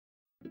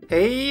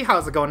Hey,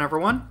 how's it going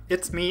everyone?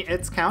 It's me,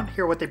 It's Count,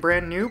 here with a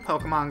brand new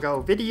Pokemon Go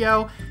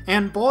video,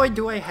 and boy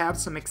do I have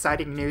some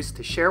exciting news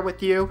to share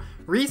with you.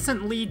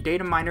 Recently,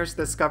 data miners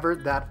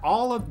discovered that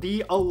all of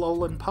the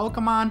ALOLAN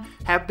Pokemon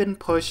have been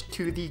pushed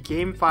to the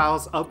game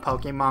files of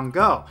Pokemon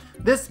Go.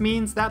 This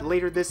means that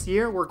later this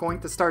year, we're going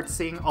to start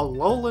seeing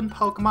ALOLAN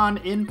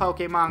Pokemon in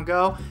Pokemon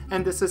Go,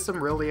 and this is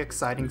some really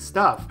exciting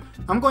stuff.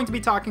 I'm going to be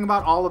talking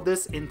about all of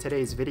this in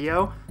today's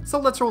video, so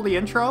let's roll the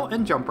intro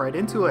and jump right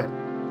into it.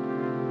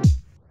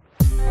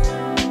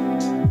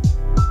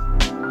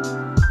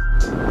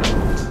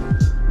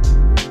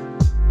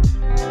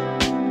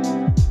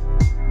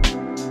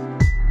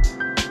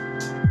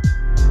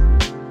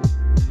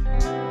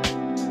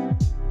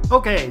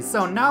 Okay,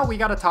 so now we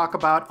gotta talk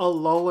about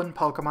ALOLAN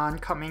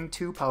Pokemon coming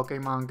to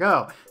Pokemon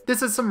Go.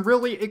 This is some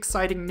really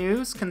exciting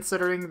news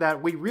considering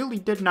that we really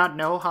did not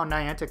know how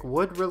Niantic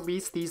would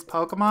release these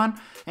Pokemon,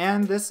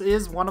 and this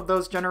is one of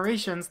those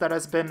generations that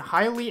has been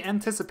highly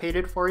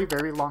anticipated for a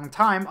very long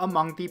time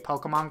among the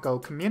Pokemon Go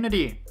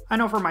community. I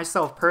know for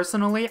myself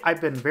personally,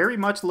 I've been very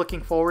much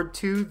looking forward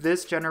to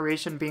this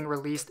generation being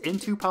released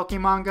into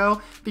Pokemon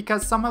Go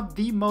because some of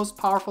the most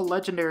powerful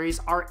legendaries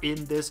are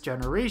in this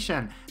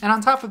generation. And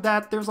on top of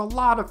that, there's a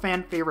lot of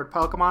fan favorite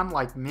Pokemon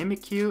like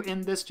Mimikyu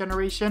in this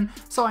generation,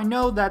 so I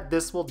know that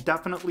this will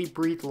definitely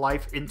breathe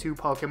life into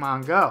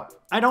Pokemon Go.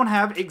 I don't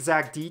have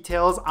exact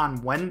details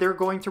on when they're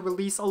going to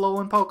release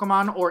ALOLAN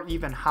Pokemon or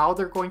even how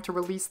they're going to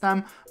release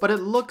them, but it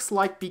looks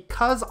like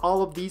because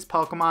all of these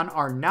Pokemon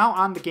are now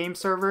on the game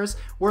servers,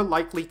 we're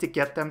likely to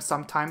get them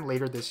sometime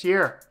later this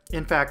year.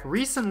 In fact,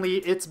 recently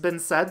it's been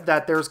said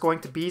that there's going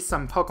to be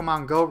some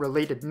Pokemon Go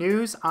related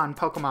news on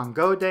Pokemon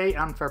Go Day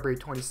on February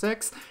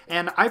 26th,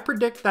 and I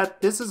predict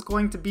that this is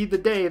going to be the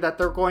day that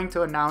they're going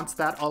to announce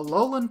that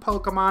ALOLAN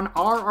Pokemon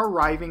are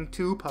arriving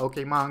to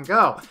Pokemon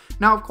Go.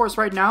 Now, of course,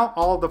 right now,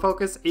 all the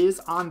focus is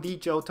on the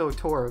Johto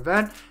Tour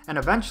event, and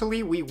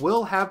eventually we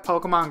will have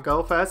Pokemon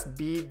Go Fest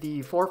be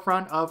the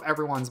forefront of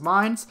everyone's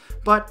minds,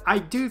 but I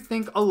do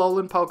think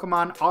ALOLAN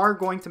Pokemon are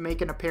going to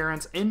make an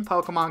appearance in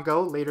Pokemon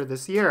Go later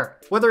this year.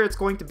 Whether it's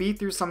going to be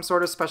through some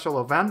sort of special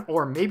event,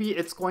 or maybe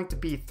it's going to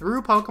be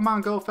through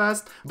Pokemon Go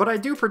Fest, but I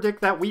do predict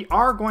that we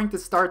are going to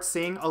start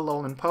seeing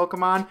ALOLAN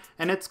Pokemon,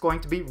 and it's going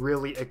to be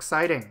really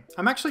exciting.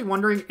 I'm actually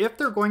wondering if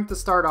they're going to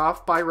start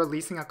off by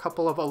releasing a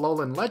couple of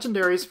ALOLAN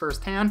legendaries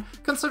firsthand,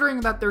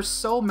 considering that there's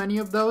so many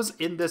of those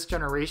in this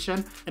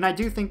generation, and I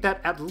do think that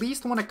at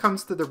least when it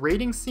comes to the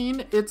raiding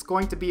scene, it's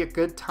going to be a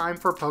good time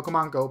for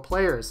Pokemon Go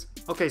players.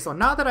 Okay, so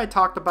now that I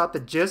talked about the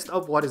gist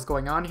of what is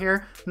going on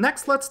here,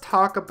 next let's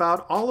talk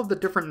about all of the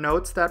different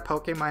notes that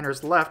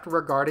Pokeminers left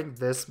regarding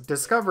this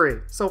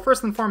discovery. So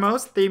first and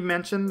foremost, they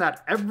mentioned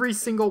that every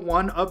single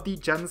one of the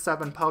Gen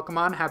 7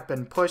 Pokemon have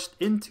been pushed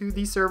into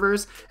the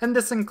servers, and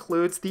this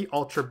includes the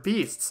Ultra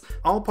Beasts.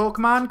 All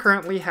Pokemon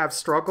currently have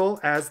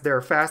Struggle as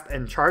their fast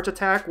and charge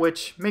attack,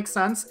 which makes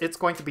sense. It's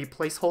going to be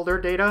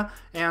placeholder data,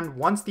 and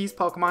once these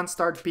Pokemon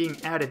start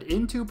being added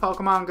into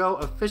Pokemon Go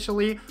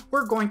officially,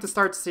 we're going to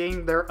start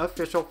seeing their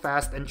official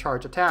fast and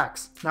charge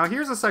attacks. Now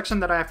here's a section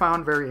that I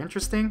found very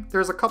interesting.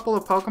 There's a couple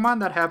of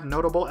Pokemon that have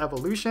notable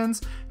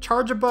evolutions.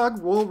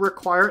 Charjabug will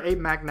require a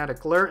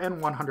magnetic lure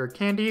and 100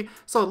 candy,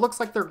 so it looks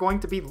like they're going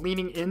to be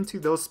leaning into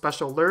those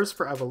special lures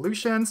for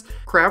evolutions.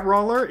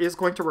 Crabrawler is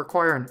going to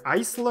require an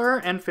ice lure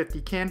and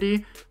 50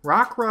 candy.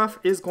 Rockruff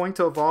is going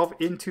to evolve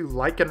into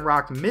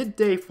Lycanroc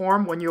midday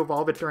form when you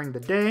evolve it during the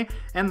day,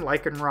 and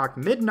Lycanroc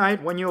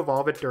midnight when you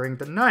evolve it during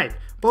the night,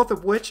 both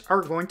of which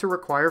are going to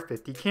require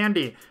 50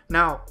 candy.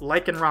 Now,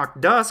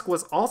 Lycanroc dusk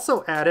was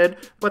also added,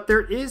 but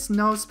there is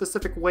no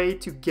specific way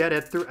to get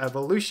it through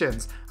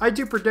evolutions. I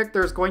do predict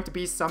there's going to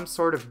be some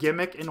sort of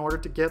gimmick in order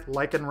to get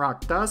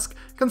Lycanroc dusk,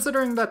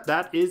 considering that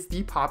that is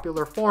the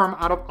popular form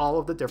out of all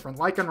of the different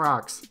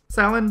Lycanrocs.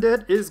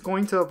 Salandit is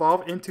going to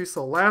evolve into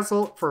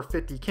Salazzle for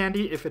 50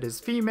 candy if it is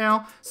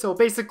female, so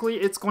basically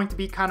it's going to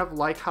be kind of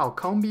like how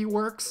Combi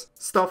works.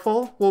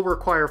 Stuffle will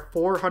require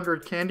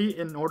 400 candy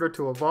in order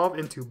to evolve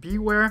into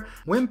Beware.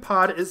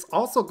 Wimpod is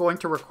also going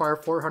to require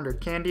 400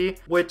 candy,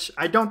 which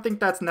I don't think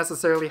that's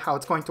necessarily how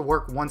it's going to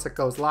work once it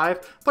goes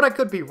live, but I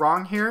could be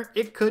wrong here.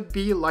 It could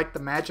be like the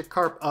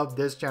Magikarp of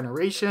this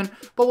generation,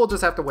 but we'll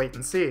just have to wait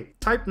and see.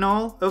 Type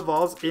Null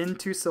evolves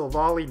into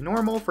Silvally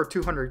normal for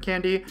 200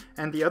 candy,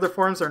 and the other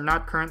forms are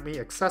not currently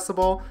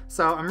accessible,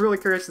 so I'm really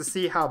curious to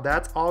see how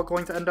that's all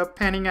going to end up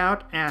panning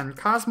out. And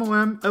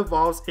Cosmoem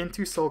evolves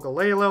into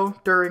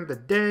Solgaleo during the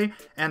day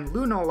and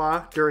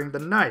Lunala during the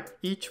night,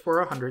 each for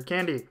 100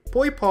 candy.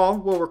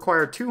 Boypal will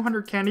require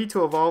 200 candy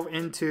to evolve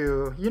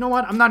into, you know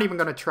what, I'm not even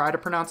going to try to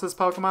pronounce this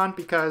Pokemon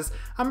because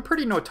I'm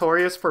pretty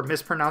notorious for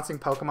mispronouncing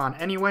Pokemon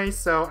anyway,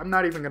 so I'm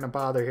not even going to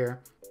bother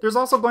here. There's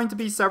also going to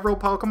be several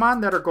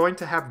Pokemon that are going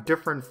to have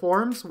different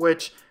forms,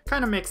 which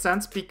Kind of makes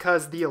sense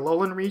because the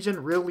Alolan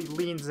region really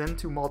leans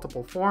into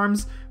multiple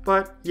forms.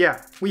 But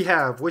yeah, we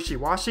have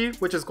Wishy-Washy,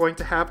 which is going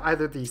to have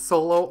either the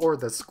solo or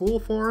the school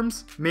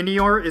forms.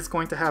 Minior is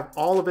going to have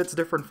all of its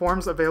different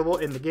forms available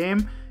in the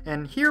game.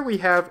 And here we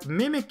have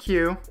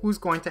Mimikyu, who's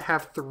going to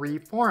have 3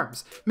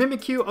 forms.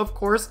 Mimikyu, of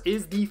course,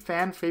 is the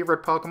fan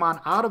favorite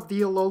Pokemon out of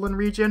the Alolan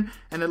region,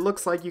 and it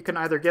looks like you can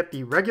either get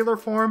the regular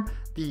form,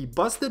 the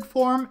busted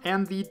form,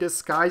 and the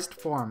disguised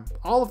form.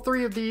 All of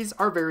 3 of these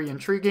are very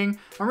intriguing.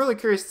 I'm really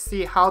curious to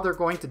see how they're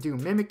going to do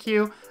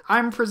Mimikyu.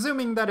 I'm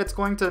presuming that it's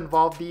going to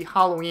involve the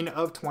Halloween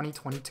of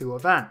 2022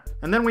 event.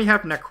 And then we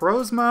have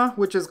Necrozma,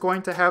 which is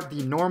going to have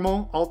the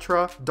normal,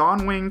 ultra,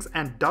 Dawnwings,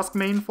 and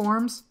Duskmane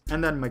forms.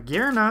 And then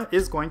Magearna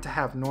is going to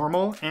have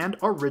normal and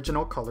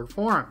original color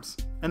forms.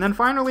 And then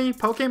finally,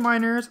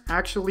 Pokeminers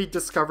actually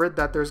discovered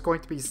that there's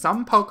going to be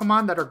some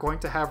Pokemon that are going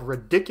to have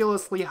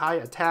ridiculously high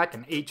attack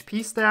and HP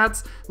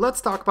stats.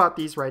 Let's talk about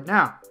these right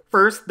now.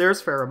 First,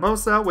 there's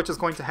Pheromosa, which is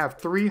going to have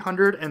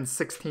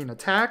 316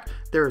 attack.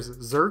 There's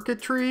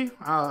Xurkitree.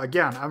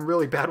 Again, I'm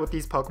really bad with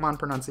these Pokemon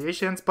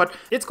pronunciations, but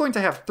it's going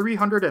to have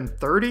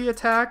 330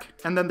 attack.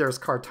 And then there's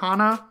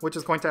Kartana, which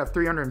is going to have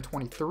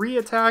 323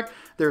 attack.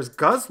 There's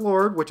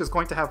Guzzlord, which is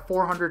going to have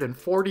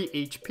 440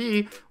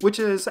 HP, which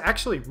is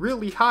actually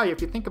really high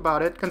if you think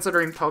about it,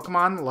 considering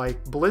Pokemon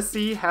like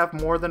Blissey have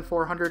more than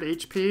 400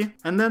 HP.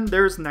 And then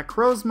there's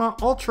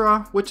Necrozma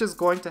Ultra, which is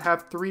going to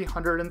have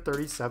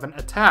 337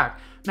 attack.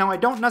 Now, I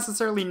don't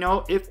necessarily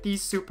know if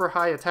these super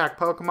high attack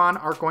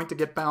Pokemon are going to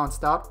get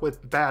balanced out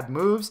with bad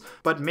moves,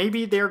 but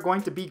maybe they're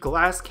going to be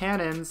glass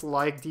cannons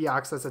like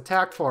Deoxys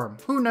attack form.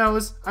 Who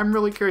knows? I'm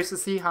really curious to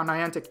see how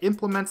Niantic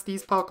implements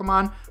these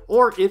Pokemon,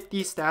 or if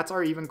these stats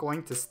are even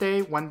going to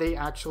stay when they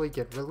actually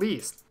get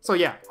released. So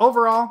yeah,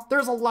 overall,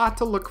 there's a lot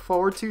to look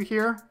forward to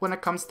here when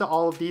it comes to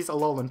all of these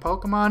Alolan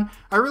Pokemon.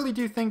 I really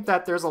do think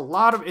that there's a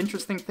lot of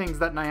interesting things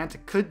that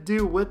Niantic could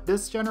do with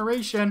this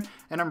generation,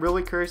 and I'm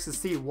really curious to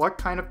see what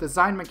kind of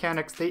design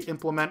mechanics they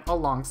implement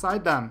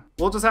alongside them.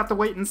 We'll just have to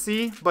wait and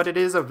see, but it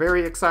is a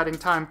very exciting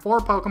time for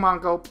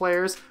Pokemon Go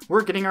players.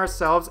 We're getting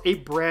ourselves a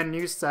brand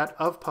new set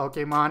of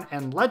Pokemon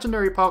and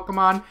legendary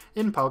Pokemon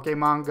in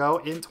Pokemon Go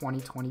in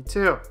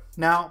 2022.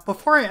 Now,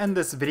 before I end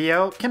this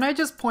video, can I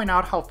just point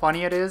out how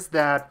funny it is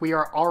that we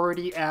are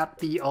already at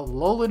the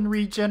Alolan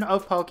region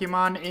of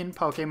Pokemon in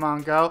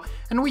Pokemon Go,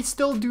 and we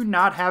still do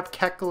not have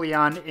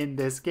Kecleon in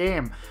this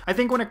game. I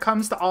think when it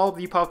comes to all of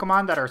the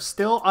Pokemon that are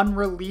still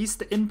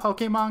unreleased in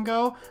Pokemon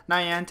Go,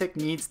 Niantic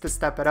needs to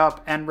step it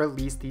up and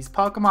release these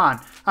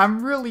Pokemon.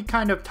 I'm really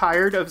kind of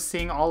tired of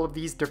seeing all of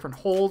these different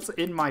holes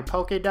in my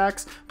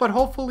Pokédex, but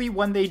hopefully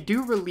when they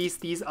do release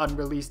these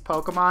unreleased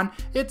Pokemon,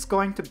 it's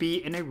going to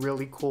be in a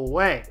really cool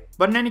way.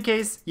 But in any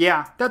case,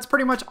 yeah, that's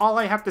pretty much all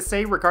I have to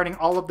say regarding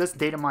all of this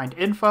data mined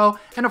info.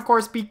 And of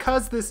course,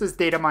 because this is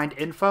data mined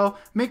info,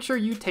 make sure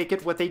you take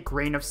it with a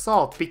grain of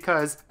salt,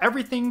 because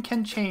everything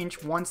can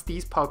change once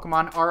these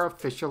Pokemon are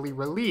officially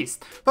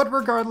released. But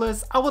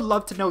regardless, I would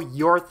love to know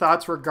your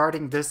thoughts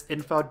regarding this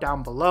info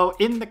down below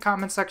in the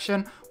comment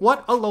section.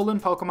 What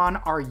Alolan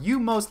Pokemon are you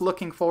most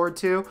looking forward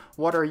to?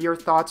 What are your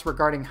thoughts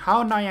regarding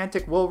how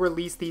Niantic will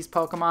release these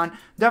Pokemon?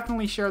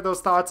 Definitely share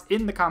those thoughts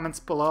in the comments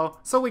below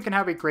so we can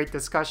have a great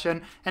discussion.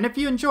 And if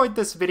you enjoyed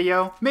this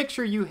video, make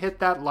sure you hit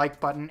that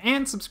like button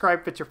and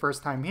subscribe if it's your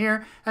first time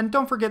here. And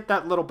don't forget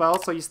that little bell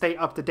so you stay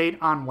up to date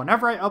on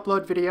whenever I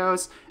upload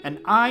videos. And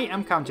I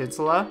am Count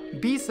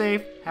Jinsula. Be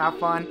safe, have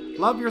fun,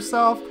 love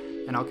yourself,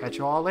 and I'll catch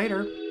you all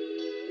later.